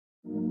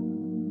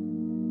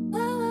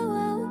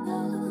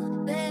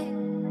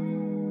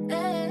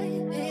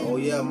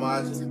Yeah,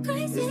 Maj. It's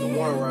the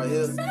one right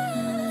here.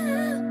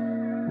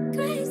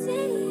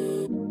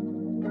 Crazy.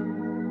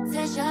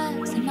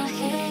 Visions in my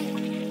head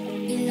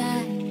be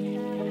like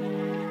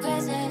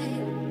crazy.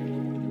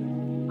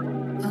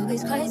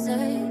 Always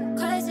crazy.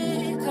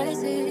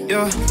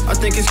 Yeah, I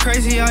think it's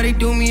crazy how they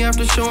do me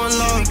after showing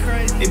love.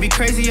 It be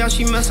crazy how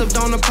she mess up,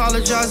 don't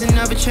apologize and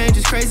never change.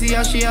 It's crazy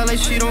how she act like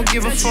she don't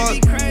give a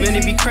fuck. Man,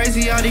 it be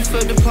crazy how they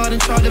flip the plot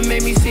and try to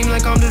make me seem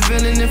like I'm the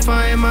villain. If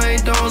I am, I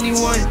ain't the only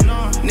one.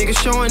 Niggas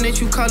showing they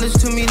true colors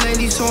to me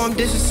lately, so I'm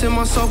distancing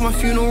myself. My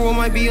funeral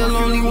might be a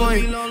lonely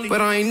one,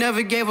 but I ain't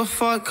never gave a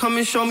fuck. Come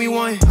and show me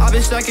one. I've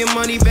been stacking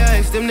money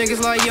bags. Them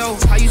niggas like, yo,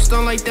 how you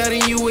stun like that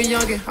and you were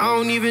youngin'? I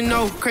don't even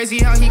know. Crazy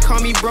how he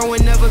call me bro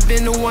and never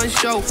been to one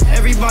show.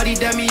 Everybody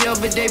that me up,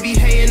 but they be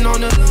hating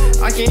on her.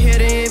 I can hear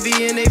the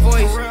envy in their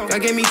voice.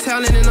 God gave me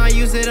talent and I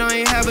use it, I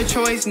ain't have a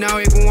choice. Now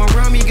everyone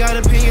around me got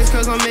opinions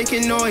cause I'm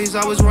making noise.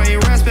 I was writing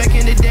raps back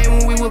in the day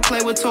when we would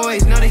play with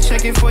toys. Now they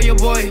checking for your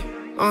boy.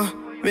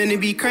 Man,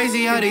 it be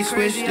crazy how they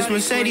switch. This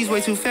Mercedes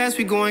way too fast,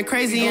 we going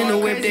crazy in the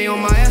whip. They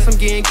on my ass, I'm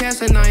getting cash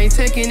and I ain't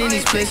taking any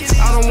splits.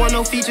 I don't want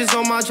no features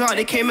on my drop,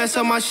 they can't mess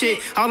up my shit.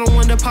 I don't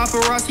want the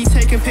paparazzi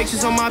taking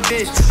pictures on my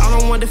bitch. I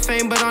don't want the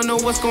fame, but I know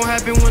what's gonna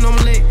happen when I'm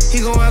lit. He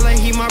gon' act like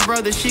he my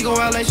brother, she gon'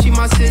 act like she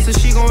my sister.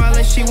 She gon' act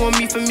like she want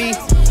me for me.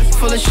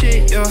 Full of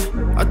shit, yeah.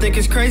 I think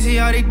it's crazy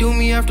how they do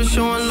me after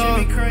showing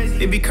love.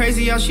 It be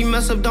crazy how she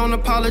mess up, don't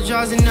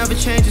apologize and never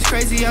change. It's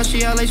crazy how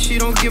she act like she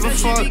don't give a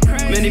fuck.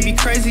 Man, it be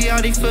crazy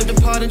how they flip the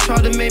plot and try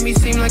to make me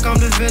seem like I'm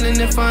the villain.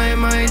 If I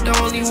am, I ain't the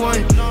only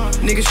one.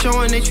 Niggas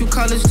showing they true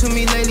colors to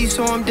me lately,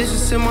 so I'm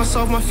distancing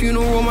myself. My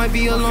funeral might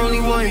be a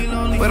lonely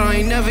one, but I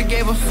ain't never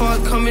gave a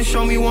fuck. Come and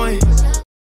show me one.